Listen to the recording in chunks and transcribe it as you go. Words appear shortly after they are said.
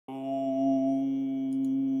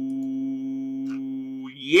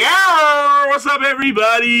Yeah, what's up,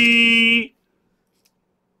 everybody?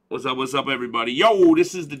 What's up, everybody? Yo,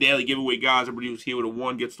 this is the daily giveaway, guys. Everybody who's here with a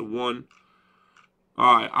 1 gets the 1.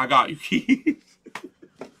 All right, I got you.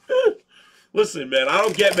 Listen, man, I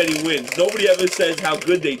don't get many wins. Nobody ever says how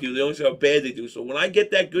good they do. They only say how bad they do. So when I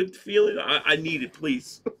get that good feeling, I need it,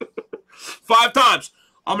 please. 5 times.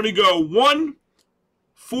 I'm going to go 1,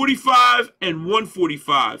 45, and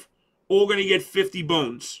 145. All going to get 50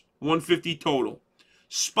 bones. 150 total.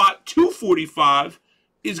 Spot 245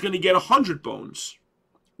 is going to get 100 bones.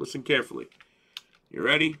 Listen carefully. You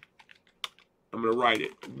ready? I'm going to write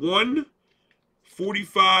it.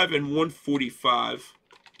 145 and 145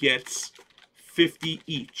 gets 50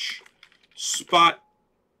 each. Spot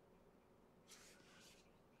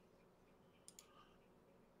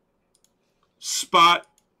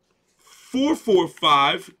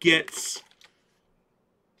 445 gets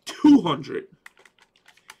 200.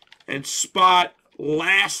 And spot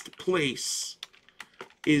last place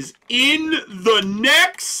is in the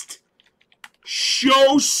next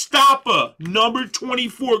showstopper, number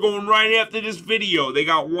 24, going right after this video. They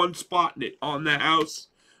got 1 spot in it on the house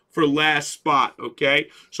for last spot,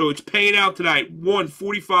 okay? So it's paying out tonight.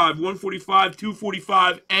 145, 145,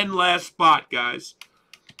 245, and last spot, guys.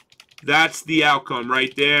 That's the outcome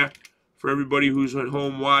right there. For everybody who's at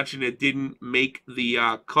home watching that didn't make the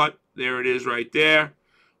cut, there it is right there.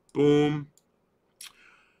 Boom.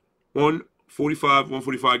 145,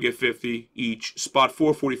 145 get 50 each. Spot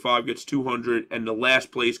 445 gets 200, and the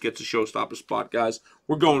last place gets a showstopper spot, guys.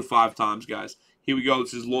 We're going 5 times, guys. Here we go.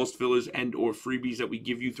 This is lost fillers and or freebies that we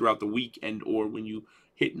give you throughout the week and or when you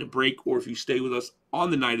hit in a break, or if you stay with us on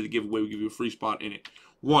the night of the giveaway, we give you a free spot in it.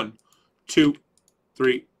 1, 2,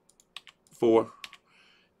 3, 4.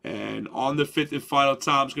 And on the 5th and final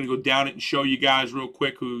time, I'm just going to go down it and show you guys real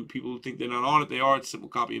quick who people who think they're not on it. They are. It's simple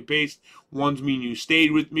copy and paste. 1's mean you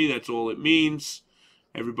stayed with me. That's all it means.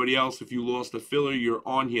 Everybody else, if you lost the filler, you're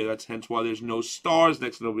on here. That's hence why there's no stars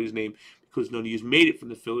next to nobody's name, because none of you made it from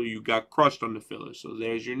the filler. You got crushed on the filler. So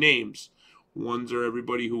there's your names. 1s are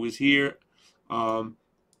everybody who was here.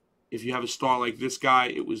 If you have a star like this guy,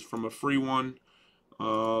 it was from a free one.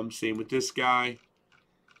 Same with this guy.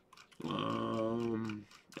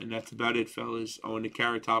 And that's about it, fellas. Oh, and the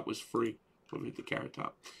Carrot Top was free. We'll hit the Carrot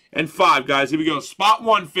Top. And 5, guys. Here we go. Spot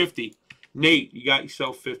 150. Nate, you got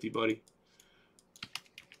yourself 50, buddy.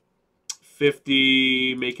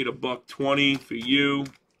 50. Make it $120 for you.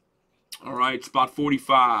 All right. Spot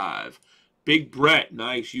 45. Big Brett.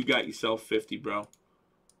 Nice. You got yourself 50, bro.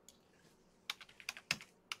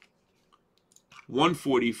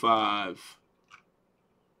 145.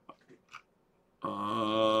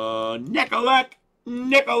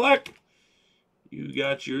 Nicolette, you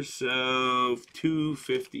got yourself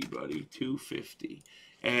 250, buddy. 250.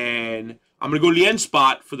 And I'm going to go to the end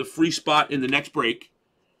spot for the free spot in the next break.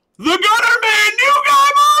 The Gutterman, new guy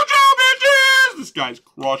mojo, bitches! This guy's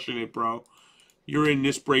crushing it, bro. You're in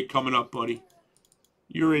this break coming up, buddy.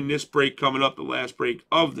 You're in this break coming up, the last break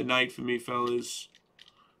of the night for me, fellas.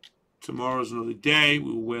 Tomorrow's another day.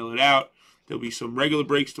 We'll whale it out. There'll be some regular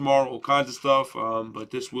breaks tomorrow, all kinds of stuff,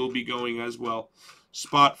 but this will be going as well.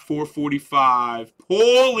 Spot 445.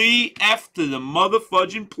 Paulie F to the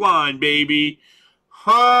motherfudging pline, baby.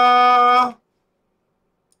 Huh?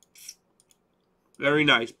 Very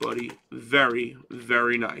nice, buddy. Very,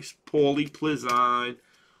 very nice. Paulie Plizine.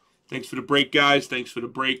 Thanks for the break, guys. Thanks for the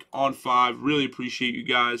break on 5. Really appreciate you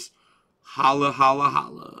guys. Holla, holla,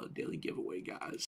 holla. Daily giveaway, guys.